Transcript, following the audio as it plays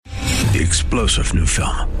The explosive new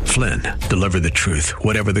film, Flynn, Deliver the Truth,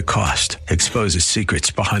 Whatever the Cost, exposes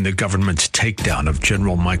secrets behind the government's takedown of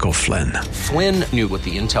General Michael Flynn. Flynn knew what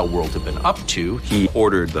the intel world had been up to. He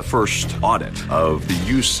ordered the first audit of the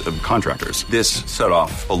use of contractors. This set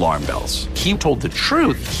off alarm bells. He told the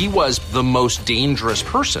truth. He was the most dangerous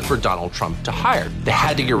person for Donald Trump to hire. They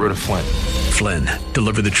had to get rid of Flynn. Flynn,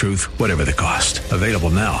 Deliver the Truth, Whatever the Cost. Available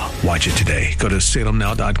now. Watch it today. Go to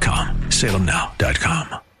salemnow.com.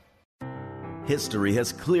 salemnow.com. History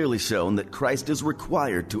has clearly shown that Christ is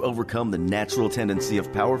required to overcome the natural tendency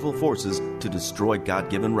of powerful forces to destroy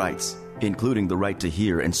God-given rights, including the right to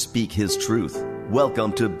hear and speak His truth.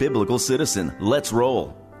 Welcome to Biblical Citizen. Let's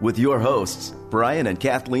roll with your hosts, Brian and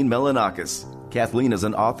Kathleen Melanakis. Kathleen is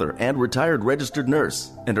an author and retired registered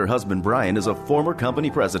nurse, and her husband Brian is a former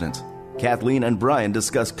company president. Kathleen and Brian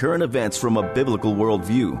discuss current events from a biblical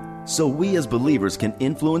worldview, so we as believers can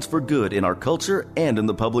influence for good in our culture and in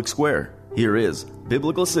the public square. Here is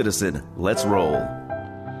Biblical Citizen. Let's roll.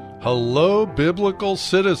 Hello, Biblical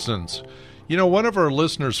Citizens. You know, one of our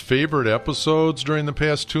listeners' favorite episodes during the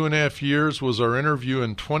past 2.5 years was our interview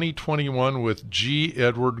in 2021 with G.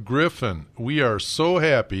 Edward Griffin. We are so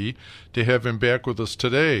happy to have him back with us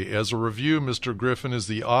today. As a review, Mr. Griffin is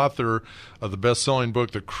the author of the best-selling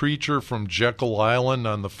book, The Creature from Jekyll Island,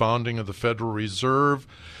 on the founding of the Federal Reserve,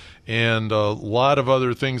 and a lot of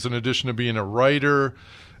other things in addition to being a writer.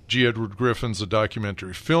 G. Edward Griffin's a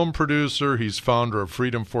documentary film producer. He's founder of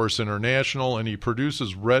Freedom Force International, and he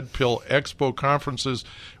produces Red Pill Expo conferences,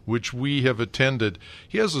 which we have attended.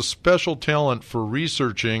 He has a special talent for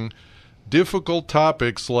researching difficult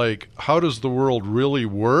topics like how does the world really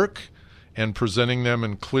work and presenting them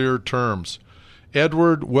in clear terms.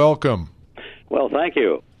 Edward, welcome. Well, thank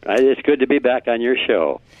you. It's good to be back on your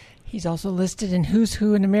show. He's also listed in Who's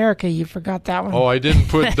Who in America. You forgot that one. Oh, I didn't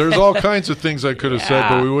put... There's all kinds of things I could have said,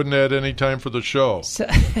 but we wouldn't have had any time for the show. So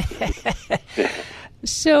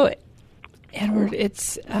Edward,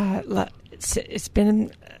 it's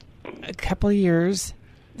been a couple of years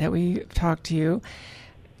that we talked to you.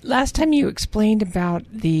 Last time you explained about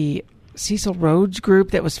the Cecil Rhodes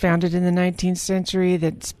Group that was founded in the 19th century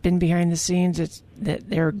that's been behind the scenes. It's that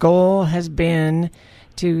their goal has been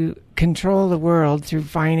to control the world through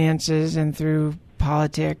finances and through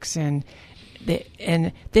politics, and they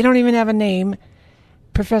don't even have a name.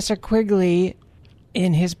 Professor Quigley,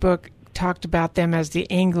 in his book, talked about them as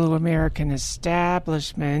the Anglo-American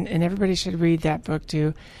establishment, and everybody should read that book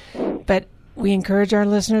too. But we encourage our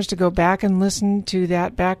listeners to go back and listen to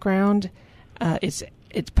that background. It's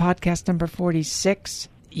podcast number 46.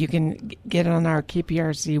 You can get it on our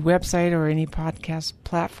KPRC website or any podcast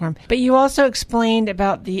platform. But you also explained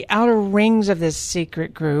about the outer rings of this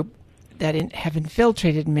secret group that have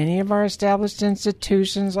infiltrated many of our established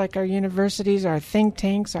institutions like our universities, our think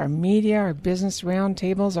tanks, our media, our business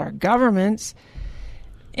roundtables, our governments,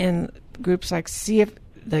 and groups like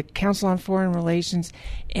the Council on Foreign Relations.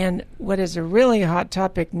 And what is a really hot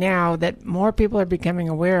topic now that more people are becoming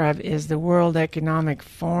aware of is the World Economic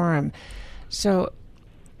Forum. So,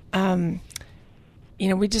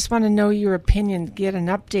 we just want to know your opinion, get an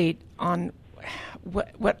update on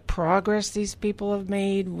what progress these people have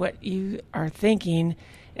made, what you are thinking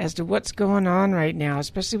as to what's going on right now,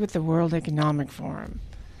 especially with the World Economic Forum.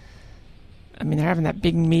 I mean, they're having that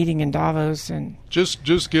big meeting in Davos, and just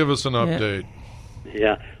give us an update.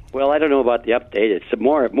 Yeah. Well, I don't know about the update. It's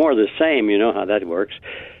more the same. You know how that works.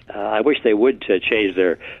 I wish they would change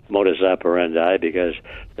their modus operandi because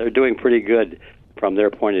they're doing pretty good from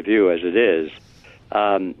their point of view as it is.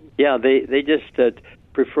 They just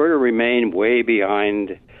prefer to remain way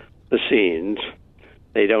behind the scenes.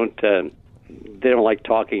 They don't like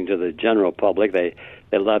talking to the general public. They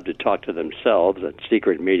love to talk to themselves at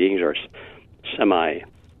secret meetings or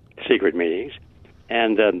semi-secret meetings.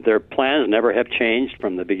 And their plans never have changed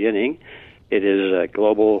from the beginning. It is a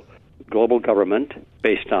global government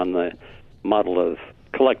based on the model of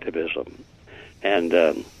collectivism. And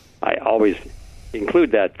I always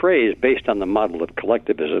include that phrase, based on the model of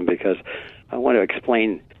collectivism, because I want to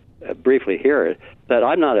explain briefly here that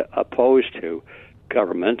I'm not opposed to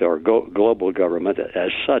government or global government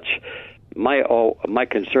as such. My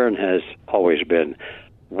concern has always been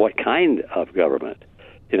what kind of government.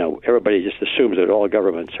 You know, everybody just assumes that all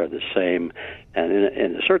governments are the same, and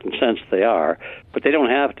in a certain sense they are, but they don't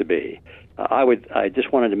have to be. I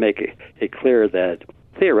just wanted to make it clear that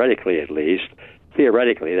theoretically,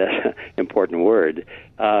 that's an important word,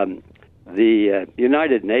 the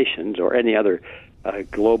United Nations or any other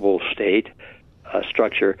global state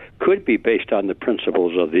structure could be based on the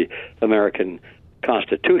principles of the American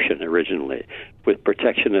Constitution originally, with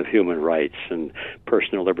protection of human rights and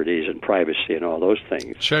personal liberties and privacy and all those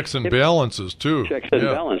things. Checks and balances too. Checks and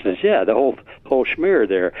balances, yeah, the whole schmear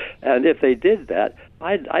there. And if they did that,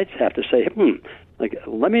 I'd have to say,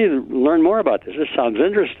 let me learn more about this. This sounds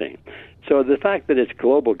interesting. So the fact that it's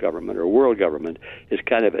global government or world government is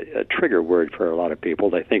kind of a trigger word for a lot of people.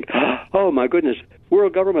 They think, oh, my goodness,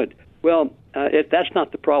 world government. Well, that's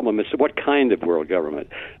not the problem. It's what kind of world government.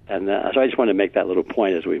 And so I just want to make that little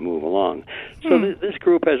point as we move along. So this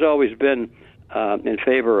group has always been in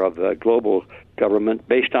favor of global government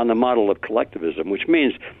based on the model of collectivism, which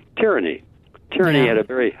means tyranny. Tyranny at a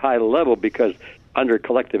very high level, because under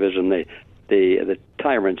collectivism, the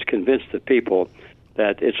tyrants convince the people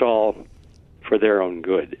that it's all for their own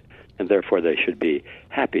good, and therefore they should be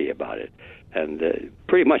happy about it. And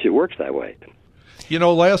pretty much it works that way. You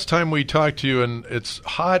know, last time we talked to you, and it's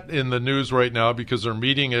hot in the news right now because they're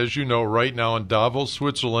meeting, as you know, right now in Davos,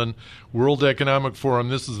 Switzerland, World Economic Forum.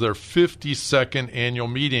 This is their 52nd annual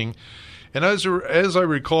meeting. And as I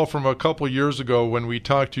recall from a couple of years ago when we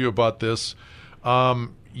talked to you about this,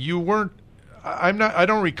 you weren't, I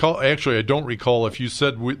don't recall if you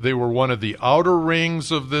said they were one of the outer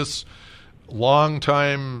rings of this long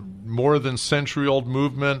time, more than century-old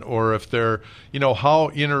movement, or if they're,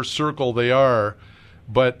 how inner circle they are.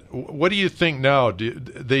 But what do you think now?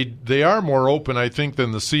 They are more open, I think,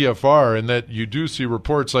 than the CFR, in that you do see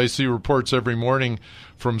reports. I see reports every morning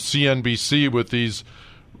from CNBC with these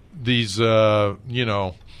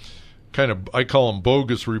kind of, I call them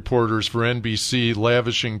bogus reporters for NBC,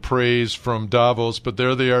 lavishing praise from Davos, but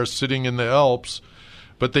there they are sitting in the Alps.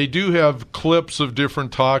 But they do have clips of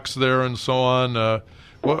different talks there and so on.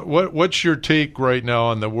 What's your take right now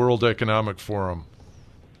on the World Economic Forum?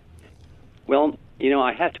 Well,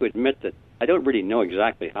 I have to admit that I don't really know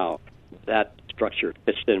exactly how that structure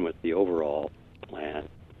fits in with the overall plan.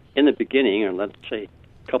 In the beginning, or let's say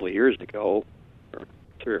a couple of years ago, or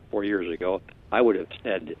 3 or 4 years ago, I would have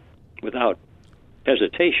said without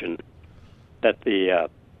hesitation that the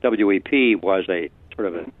WEP was a sort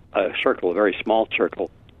of a circle, a very small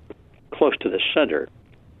circle, close to the center.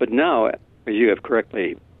 But now, as you have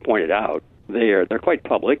correctly pointed out, they're quite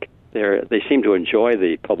public. They seem to enjoy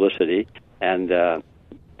the publicity and the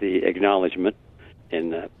acknowledgement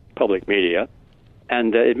in public media.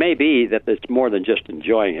 And it may be that it's more than just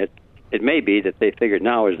enjoying it. It may be that they figured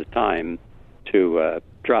now is the time to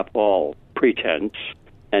drop all pretense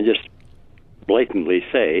and just blatantly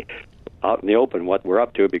say out in the open what we're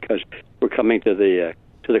up to, because we're coming to the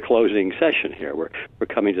closing session here. We're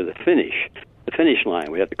coming to the finish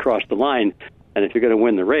line. We have to cross the line, and if you're going to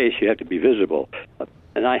win the race, you have to be visible.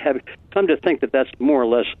 And I have come to think that that's more or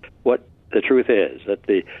less what the truth is, that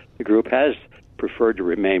the group has preferred to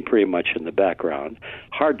remain pretty much in the background.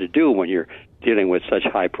 Hard to do when you're dealing with such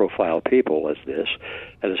high-profile people as this,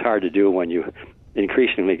 and it's hard to do when you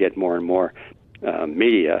increasingly get more and more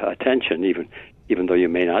media attention, even though you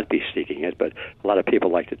may not be seeking it. But a lot of people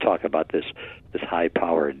like to talk about this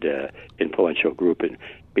high-powered, influential group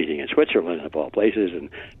meeting in Switzerland, of all places, and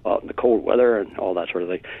out in the cold weather and all that sort of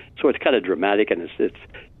thing. So it's kind of dramatic, and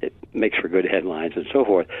it makes for good headlines and so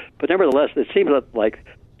forth. But nevertheless, it seems like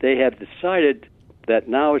they have decided that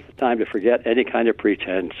now is the time to forget any kind of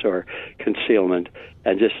pretense or concealment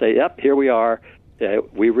and just say, yep, here we are.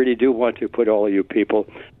 We really do want to put all of you people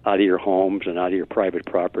out of your homes and out of your private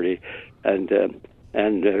property, and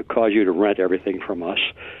cause you to rent everything from us.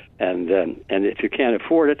 And if you can't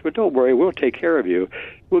afford it, well, don't worry, we'll take care of you.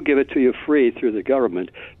 We'll give it to you free through the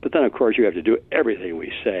government. But then, of course, you have to do everything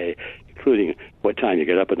we say, including what time you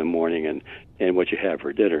get up in the morning and what you have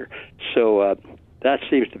for dinner. So that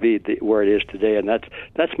seems to be where it is today, and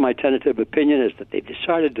that's my tentative opinion, is that they've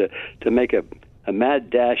decided to make a mad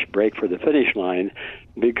dash break for the finish line,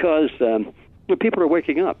 because people are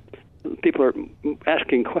waking up. People are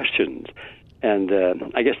asking questions. And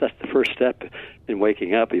I guess that's the first step in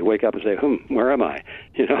waking up. You wake up and say, where am I?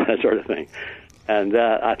 That sort of thing. And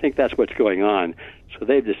I think that's what's going on. So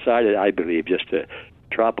they've decided, I believe, just to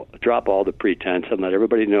drop all the pretense and let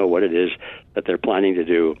everybody know what it is that they're planning to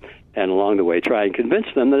do, and along the way try and convince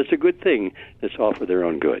them that it's a good thing. It's all for their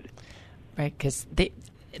own good. Right, because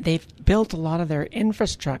they've built a lot of their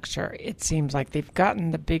infrastructure. It seems like they've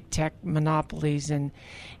gotten the big tech monopolies and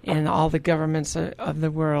all the governments of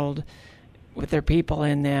the world with their people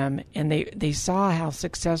in them, and they saw how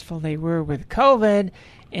successful they were with COVID,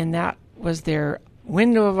 and that was their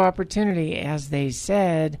window of opportunity, as they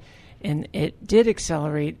said, and it did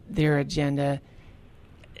accelerate their agenda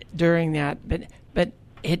during that. But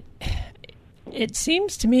it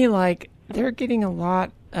seems to me like they're getting a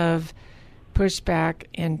lot of pushback,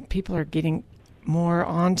 and people are getting more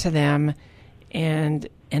onto them and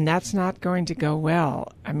that's not going to go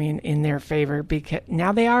well. I mean, in their favor, because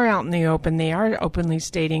now they are out in the open. They are openly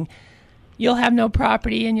stating, "You'll have no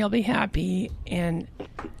property and you'll be happy." And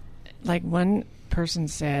like one person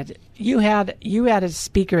said, you had a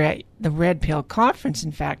speaker at the Red Pill conference.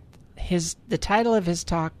 In fact, the title of his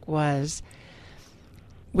talk was,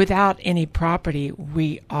 "Without any property,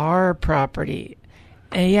 we are property."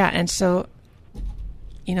 And so,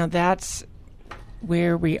 that's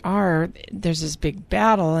where we are. There's this big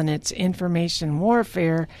battle, and it's information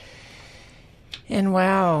warfare. And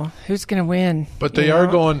wow, who's going to win? But they are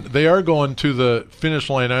going to the finish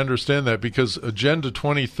line. I understand that, because Agenda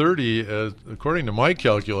 2030, according to my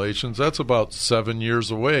calculations, that's about 7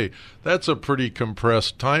 years away. That's a pretty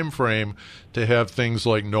compressed time frame to have things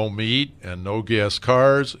like no meat and no gas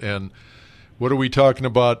cars. And what are we talking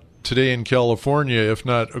about today in California, if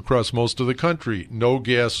not across most of the country? No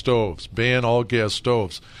gas stoves, ban all gas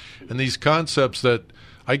stoves. And these concepts that,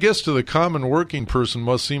 I guess, to the common working person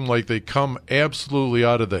must seem like they come absolutely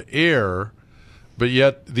out of the air, but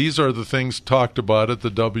yet these are the things talked about at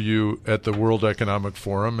the World Economic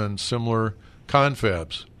Forum and similar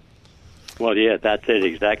confabs. Well, yeah, that's it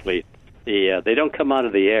exactly. They don't come out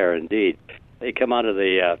of the air, indeed. They come out of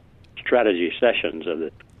the strategy sessions of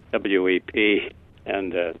the WEP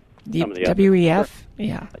and some of the WEF, other, WES.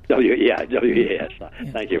 Yeah.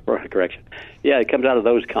 Thank you for the correction. Yeah, it comes out of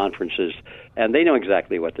those conferences, and they know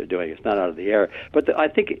exactly what they're doing. It's not out of the air. But I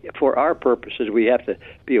think for our purposes, we have to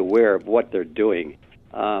be aware of what they're doing.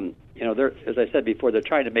 They're, as I said before, they're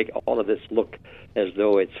trying to make all of this look as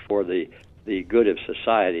though it's for the good of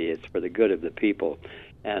society. It's for the good of the people,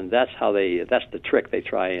 and that's the trick. They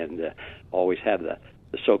try and always have the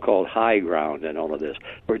so-called high ground and all of this.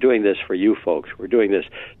 We're doing this for you folks. We're doing this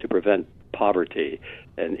to prevent poverty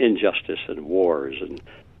and injustice and wars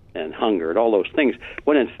and hunger and all those things,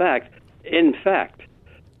 when in fact,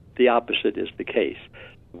 the opposite is the case.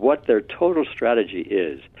 What their total strategy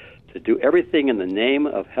is to do everything in the name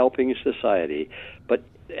of helping society, but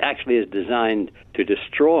actually is designed to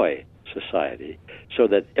destroy society, so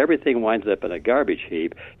that everything winds up in a garbage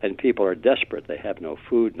heap and people are desperate. They have no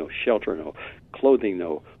food, no shelter, no clothing,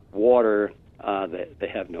 no water. They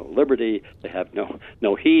have no liberty. They have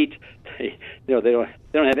no heat. They don't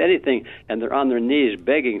have anything, and they're on their knees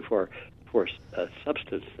begging for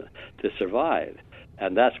substance to survive.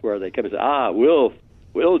 And that's where they come and say,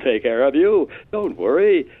 we'll take care of you. Don't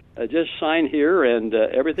worry. Just sign here, and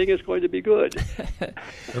everything is going to be good.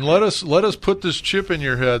 And let us put this chip in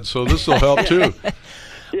your head, so this will help too.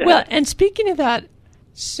 Yeah. Well, and speaking of that,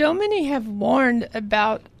 so many have warned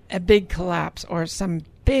about a big collapse or some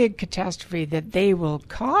big catastrophe that they will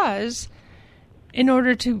cause in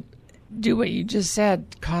order to do what you just said,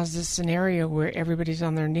 cause this scenario where everybody's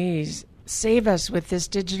on their knees. Save us with this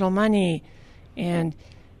digital money and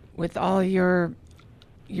with all your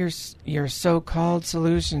so-called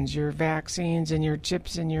solutions, your vaccines and your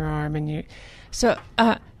chips in your arm, and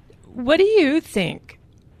what do you think?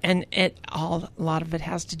 And a lot of it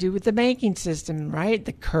has to do with the banking system, right?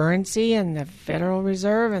 The currency and the Federal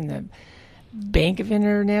Reserve and the Bank of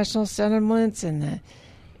International Settlements and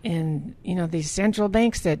these central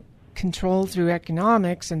banks that control through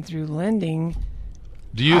economics and through lending.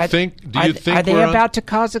 Do you think are they about to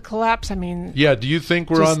cause a collapse? I mean, yeah. Do you think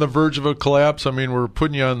we're on the verge of a collapse? I mean, we're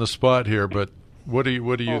putting you on the spot here, but what do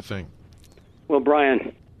you think? Well,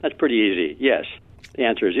 Brian, that's pretty easy. Yes, the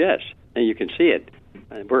answer is yes, and you can see it.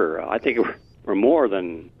 And I think we're more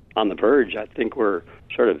than on the verge. I think we're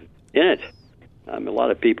sort of in it. A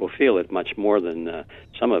lot of people feel it much more than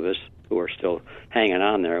some of us who are still hanging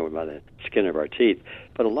on there by the skin of our teeth.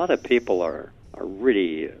 But a lot of people are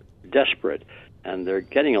really desperate. And they're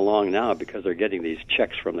getting along now because they're getting these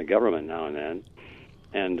checks from the government now and then.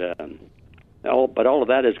 And but all of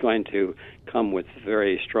that is going to come with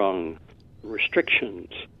very strong restrictions.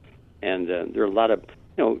 And there are a lot of,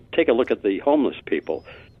 take a look at the homeless people.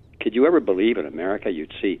 Could you ever believe in America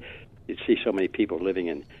you'd see so many people living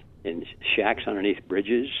in shacks underneath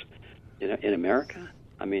bridges in America?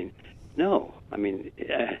 I mean, no. I mean,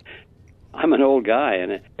 I'm an old guy,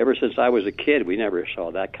 and ever since I was a kid, we never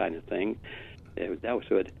saw that kind of thing. That was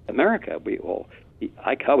what America. I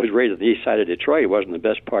was raised on the east side of Detroit. It wasn't the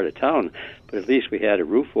best part of town, but at least we had a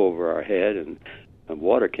roof over our head, and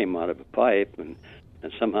water came out of a pipe, and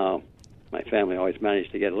somehow my family always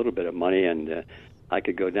managed to get a little bit of money, and I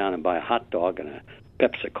could go down and buy a hot dog and a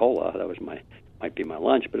Pepsi-Cola. That was might be my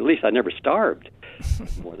lunch, but at least I never starved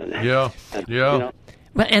more than that. Yeah, yeah.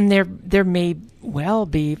 Well, and there may well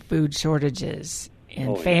be food shortages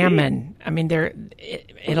and famine. Indeed. I mean, they're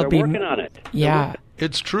be working on it. Yeah,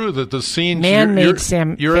 It's true that the scenes...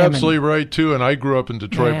 Man-made You're absolutely right, too, and I grew up in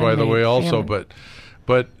Detroit, by the way, also,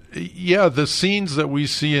 but yeah, the scenes that we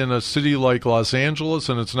see in a city like Los Angeles,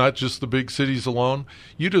 and it's not just the big cities alone,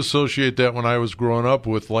 you'd associate that when I was growing up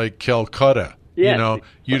with, like, Calcutta. Yes.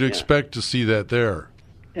 You'd expect to see that there.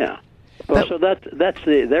 Yeah. Well, so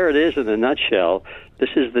there it is in a nutshell. This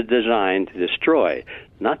is the design to destroy,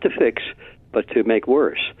 not to fix, but to make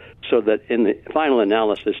worse. So that in the final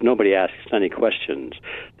analysis, nobody asks any questions.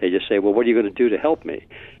 They just say, well, what are you going to do to help me?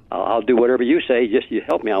 I'll do whatever you say, just you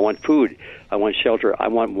help me. I want food. I want shelter. I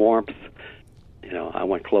want warmth. I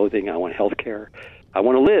want clothing. I want health care. I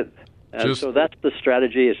want to live. And so that's the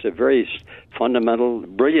strategy. It's a very fundamental,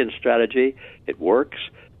 brilliant strategy. It works.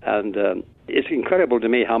 And it's incredible to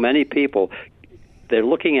me how many people, they're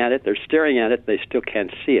looking at it, they're staring at it, they still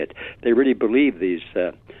can't see it. They really believe these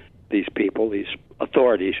people, these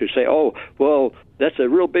authorities who say, oh, well, that's a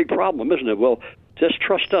real big problem, isn't it? Well, just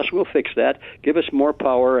trust us. We'll fix that. Give us more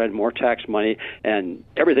power and more tax money, and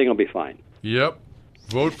everything will be fine. Yep.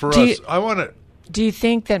 Vote for us. I want to... Do you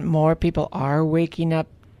think that more people are waking up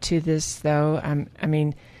to this, though? I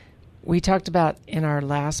mean, we talked about in our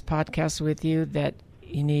last podcast with you that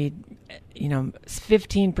you need,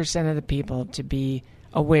 15% of the people to be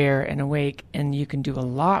aware and awake, and you can do a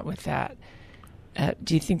lot with that.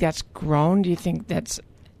 Do you think that's grown? Do you think that's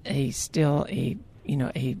still a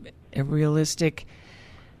realistic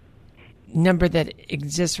number that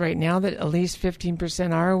exists right now, that at least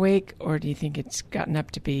 15% are awake, or do you think it's gotten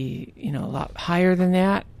up to be, a lot higher than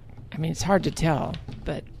that? I mean, it's hard to tell,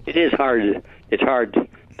 but it is hard. It's hard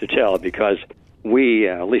to tell because we,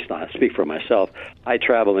 at least I speak for myself, I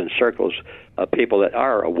travel in circles of people that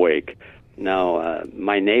are awake. Now,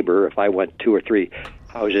 my neighbor, if I went 2 or 3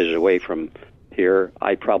 houses away from here,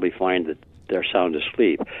 I'd probably find that they're sound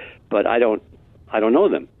asleep. But I don't know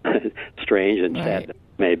them. Strange and sad it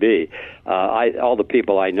may be. All the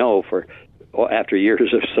people I know, after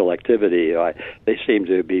years of selectivity, they seem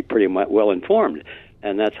to be pretty well informed,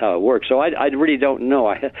 and that's how it works. So I really don't know.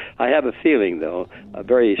 I have a feeling, though, a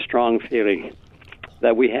very strong feeling,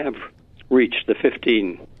 that we have reached the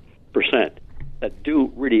 15% that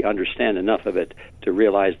do really understand enough of it to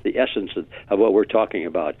realize the essence of what we're talking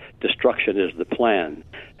about. Destruction is the plan,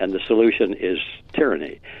 and the solution is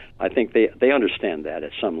tyranny. I think they understand that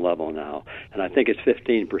at some level now, and I think it's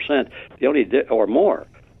 15%. Or more.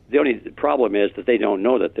 The only problem is that they don't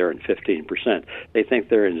know that they're in 15%. They think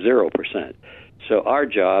they're in 0%. So our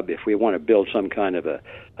job, if we want to build some kind of a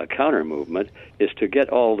counter movement, is to get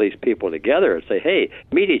all these people together and say, hey,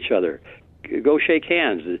 meet each other. Go shake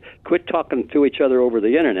hands. Quit talking to each other over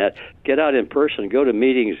the internet. Get out in person. Go to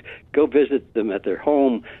meetings. Go visit them at their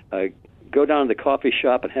home. Go down to the coffee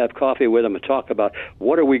shop and have coffee with them and talk about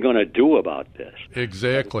what are we going to do about this.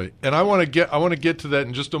 Exactly. And I want to get to that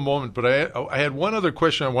in just a moment. But I had one other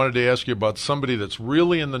question I wanted to ask you about somebody that's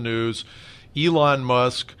really in the news, Elon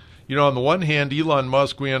Musk. On the one hand, Elon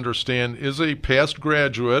Musk, we understand, is a past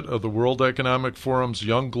graduate of the World Economic Forum's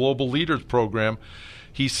Young Global Leaders program.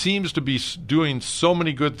 He seems to be doing so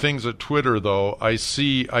many good things at Twitter, though. I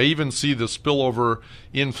even see the spillover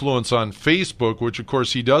influence on Facebook, which, of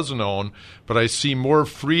course, he doesn't own, but I see more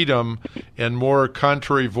freedom and more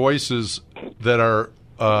contrary voices that are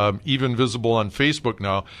even visible on Facebook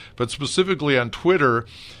now. But specifically on Twitter,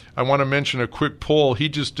 I want to mention a quick poll. He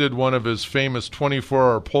just did one of his famous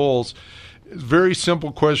 24-hour polls. Very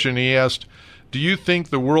simple question. He asked, do you think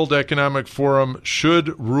the World Economic Forum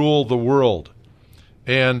should rule the world?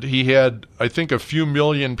 And he had, I think, a few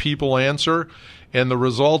million people answer, and the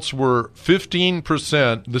results were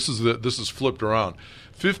 15%. This is flipped around.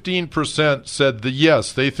 15% said that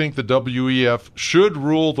yes, they think the WEF should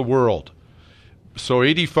rule the world. So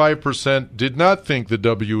 85% did not think the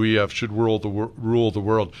WEF should rule the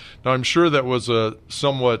world. Now, I'm sure that was a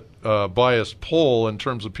somewhat biased poll in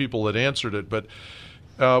terms of people that answered it, but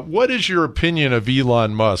what is your opinion of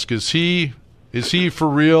Elon Musk? Is he for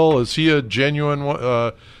real? Is he a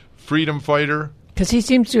genuine freedom fighter? Because he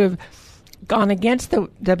seems to have gone against the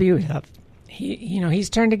WEF. He's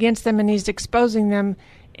turned against them and he's exposing them.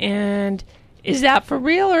 And is that for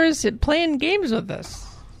real, or is it playing games with us?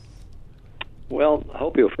 Well, I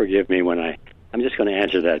hope you'll forgive me when I'm just going to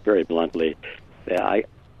answer that very bluntly.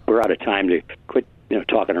 We're out of time to quit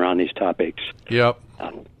talking around these topics. Yep.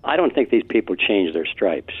 I don't think these people change their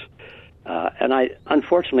stripes. And I,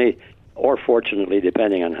 unfortunately, or fortunately,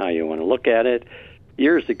 depending on how you want to look at it,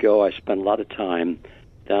 years ago I spent a lot of time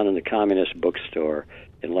down in the Communist bookstore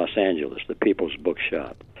in Los Angeles, the People's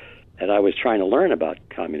Bookshop. And I was trying to learn about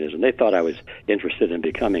communism. They thought I was interested in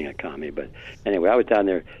becoming a commie. But anyway, I was down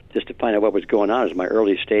there just to find out what was going on. It was my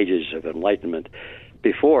early stages of enlightenment.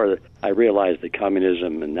 before I realized that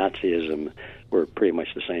communism and Nazism were pretty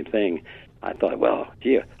much the same thing, I thought, well,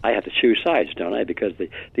 gee, I have to choose sides, don't I? Because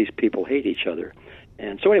these people hate each other.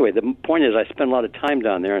 And so anyway, the point is I spent a lot of time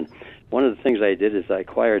down there, and one of the things I did is I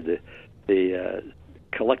acquired the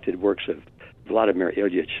collected works of Vladimir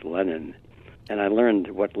Ilyich Lenin, and I learned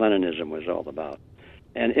what Leninism was all about.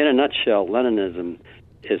 And in a nutshell, Leninism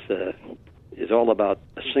is all about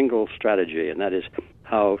a single strategy, and that is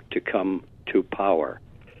how to come to power.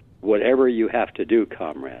 Whatever you have to do,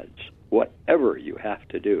 comrades, whatever you have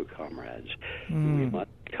to do, comrades, we must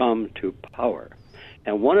come to power.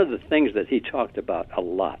 And one of the things that he talked about a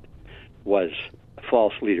lot was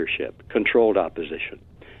false leadership, controlled opposition.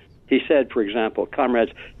 He said, for example,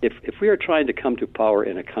 comrades, if we are trying to come to power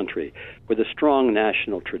in a country with a strong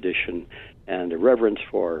national tradition and a reverence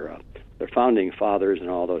for their founding fathers and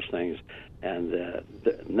all those things, and the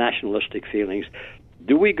nationalistic feelings,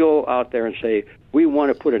 do we go out there and say, we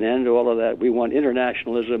want to put an end to all of that, we want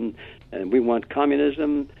internationalism, and we want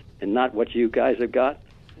communism, and not what you guys have got?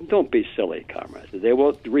 Don't be silly, comrades. They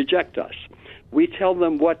will reject us. We tell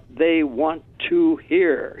them what they want to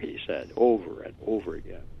hear, he said, over and over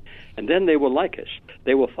again. And then they will like us.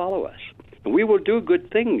 They will follow us. And we will do good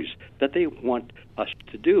things that they want us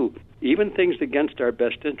to do, even things against our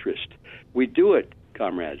best interest. We do it,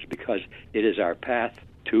 comrades, because it is our path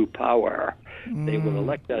to power. They will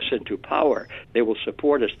elect us into power. They will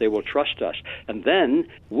support us. They will trust us. And then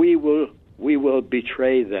we will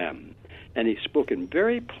betray them. And he spoke in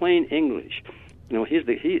very plain English. You know,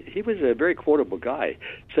 he was a very quotable guy.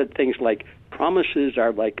 Said things like, promises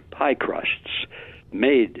are like pie crusts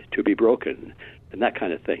made to be broken, and that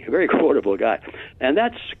kind of thing. A very quotable guy. And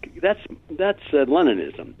that's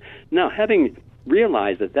Leninism. Now, having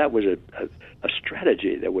realized that was a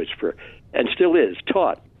strategy that was for, and still is,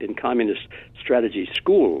 taught in communist strategy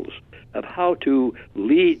schools of how to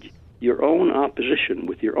lead your own opposition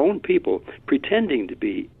with your own people, pretending to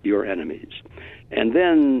be your enemies. And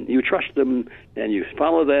then you trust them, and you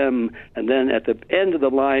follow them, and then at the end of the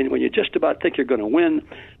line, when you just about think you're going to win,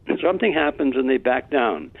 something happens and they back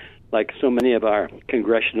down, like so many of our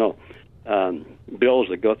congressional bills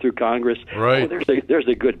that go through Congress. Right. Oh, there's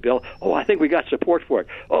a good bill. Oh, I think we got support for it.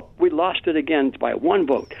 Oh, we lost it again by one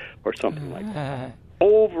vote, or something like that.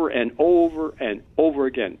 Over and over and over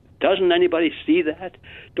again. Doesn't anybody see that?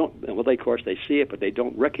 Well, of course, they see it, but they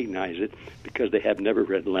don't recognize it because they have never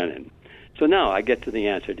read Lenin. So now I get to the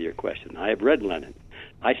answer to your question. I have read Lenin.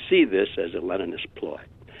 I see this as a Leninist ploy.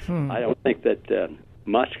 I don't think that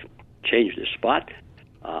Musk changed his spot.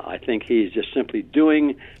 I think he's just simply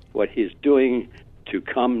doing what he's doing to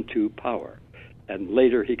come to power. And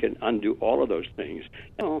later he can undo all of those things.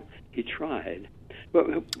 No, he tried. But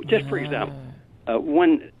just for example,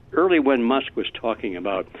 when Musk was talking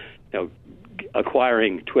about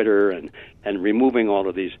acquiring Twitter and removing all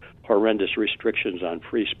of these horrendous restrictions on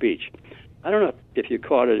free speech, I don't know if you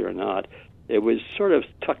caught it or not. It was sort of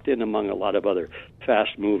tucked in among a lot of other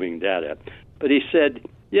fast-moving data. But he said,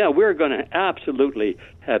 yeah, we're going to absolutely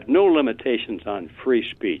have no limitations on free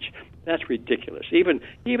speech. That's ridiculous. Even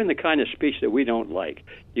the kind of speech that we don't like.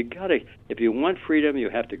 You gotta, if you want freedom, you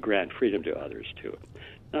have to grant freedom to others too.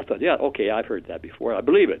 And I thought, yeah, okay, I've heard that before. I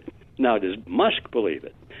believe it. Now, does Musk believe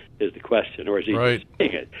it? Is the question, or is he just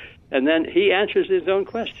saying it? And then he answers his own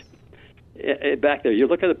question. Back there, you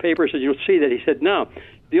look at the papers and you'll see that he said, no,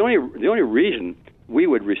 the only reason we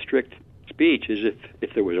would restrict speech is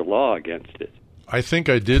if there was a law against it. I think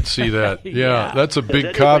I did see that. Yeah, that's a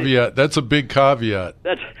big caveat. That's a big caveat.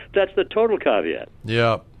 That's the total caveat.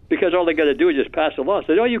 Yeah. Because all they got to do is just pass a law.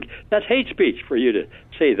 Say, that's hate speech for you to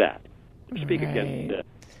say that. Speak against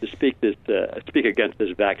speak against this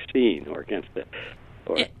vaccine or against the.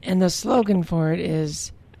 And the slogan for it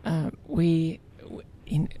is, we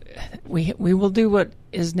will do what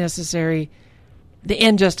is necessary. The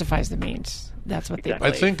end justifies the means. That's what they believe.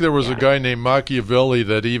 I think there was a guy named Machiavelli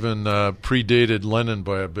that even predated Lenin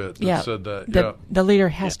by a bit that said that. The leader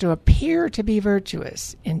has to appear to be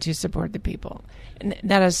virtuous and to support the people. And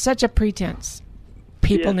that is such a pretense.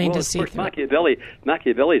 People need to see through.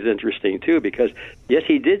 Machiavelli is interesting, too, because, yes,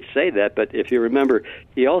 he did say that, but if you remember,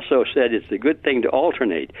 he also said it's a good thing to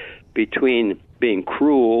alternate between being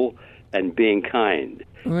cruel and being kind.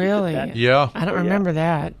 Really? Yeah. I don't remember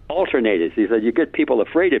that. Alternated. He said, you get people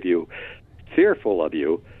afraid of you, fearful of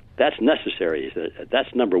you, that's necessary. He said,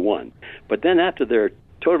 that's number one. But then after they're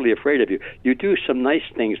totally afraid of you, you do some nice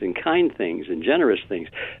things and kind things and generous things,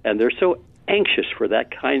 and they're so anxious for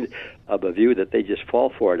that kind of a view that they just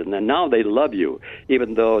fall for it. And then now they love you,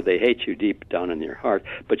 even though they hate you deep down in your heart,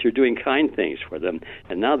 but you're doing kind things for them,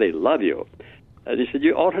 and now they love you. And he said,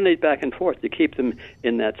 you alternate back and forth. You keep them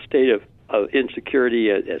in that state of insecurity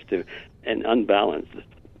and unbalanced.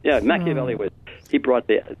 Yeah, Machiavelli he brought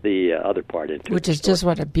the other part into it. Which is just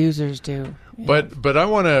what abusers do. Yeah. But I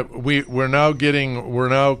want to. We're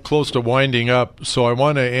now close to winding up. So I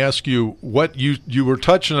want to ask you what you were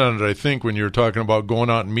touching on it. I think when you were talking about going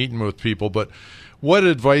out and meeting with people, but what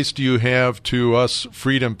advice do you have to us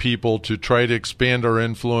freedom people to try to expand our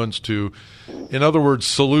influence to, in other words,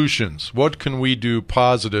 solutions? What can we do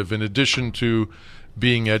positive in addition to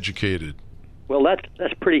being educated? Well,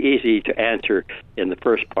 that's pretty easy to answer in the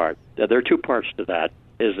first part. There are two parts to that.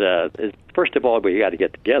 Is first of all, we got to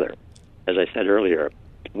get together. As I said earlier,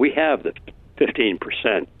 we have the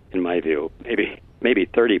 15%, in my view, maybe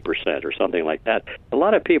 30% or something like that. A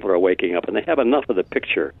lot of people are waking up and they have enough of the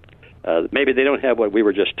picture. Maybe they don't have what we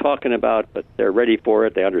were just talking about, but they're ready for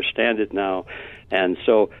it. They understand it now, and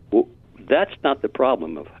so that's not the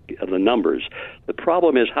problem of the numbers. The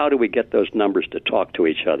problem is how do we get those numbers to talk to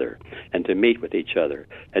each other and to meet with each other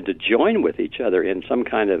and to join with each other in some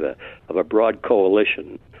kind of a broad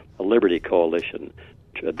coalition, a liberty coalition,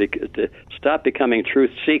 to stop becoming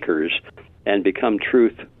truth seekers and become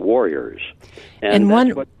truth warriors. And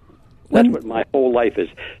that's what my whole life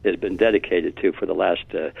has been dedicated to for the last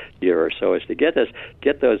year or so, is to get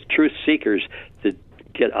those truth seekers to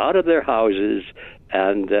get out of their houses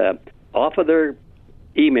and off of their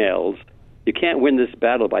emails. You can't win this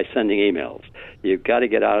battle by sending emails. You've got to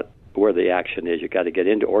get out where the action is. You've got to get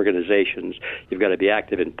into organizations. You've got to be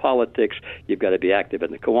active in politics. You've got to be active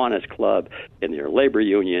in the Kiwanis Club, in your labor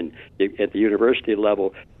union, at the university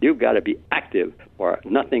level. You've got to be active or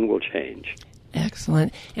nothing will change.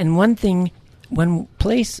 Excellent. And one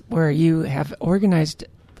place where you have organized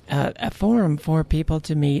a forum for people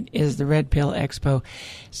to meet is the Red Pill Expo.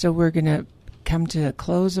 So we're going to come to the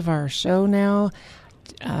close of our show now.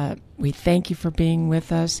 We thank you for being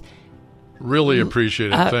with us. Really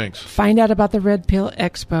appreciate it. Thanks. Find out about the Red Pill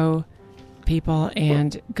Expo, people,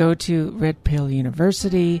 and go to Red Pill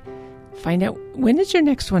University. Find out, when is your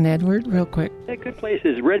next one, Edward, real quick? A good place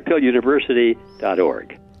is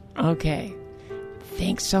redpilluniversity.org. Okay.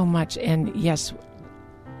 Thanks so much. And yes,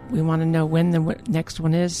 we want to know when the next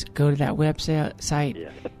one is. Go to that website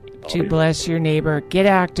to bless your neighbor. Get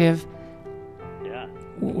active. Yeah.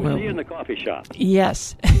 We'll see you in the coffee shop.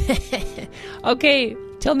 Yes. Okay.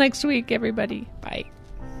 Till next week, everybody. Bye.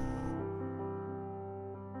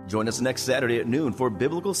 Join us next Saturday at noon for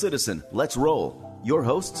Biblical Citizen. Let's roll. Your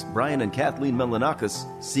hosts, Brian and Kathleen Melanakis,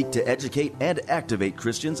 seek to educate and activate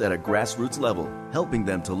Christians at a grassroots level, helping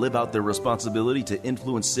them to live out their responsibility to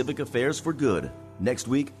influence civic affairs for good. Next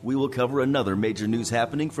week, we will cover another major news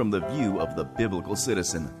happening from the view of the biblical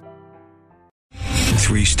citizen.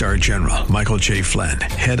 3-star General Michael J. Flynn,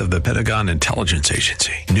 head of the Pentagon Intelligence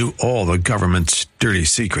Agency, knew all the government's dirty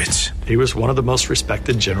secrets. He was one of the most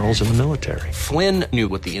respected generals in the military. Flynn knew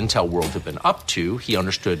what the intel world had been up to. He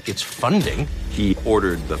understood its funding. He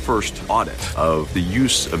ordered the first audit of the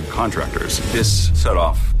use of contractors. This set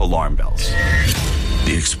off alarm bells.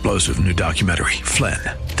 The explosive new documentary, Flynn,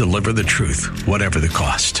 Deliver the Truth, Whatever the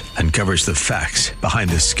Cost, uncovers the facts behind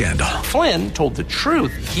this scandal. Flynn told the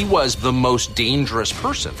truth. He was the most dangerous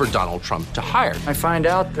person for Donald Trump to hire. I find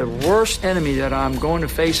out the worst enemy that I'm going to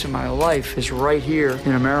face in my life is right here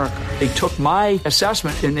in America. They took my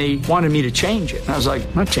assessment and they wanted me to change it. And I was like,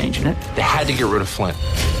 I'm not changing it. They had to get rid of Flynn.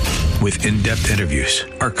 With in-depth interviews,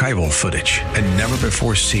 archival footage, and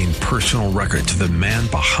never-before-seen personal records of the man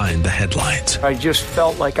behind the headlines. I just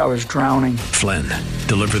felt like I was drowning. Flynn,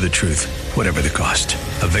 Deliver the Truth, Whatever the Cost.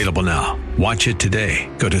 Available now. Watch it today.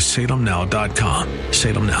 Go to salemnow.com.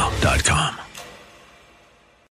 salemnow.com.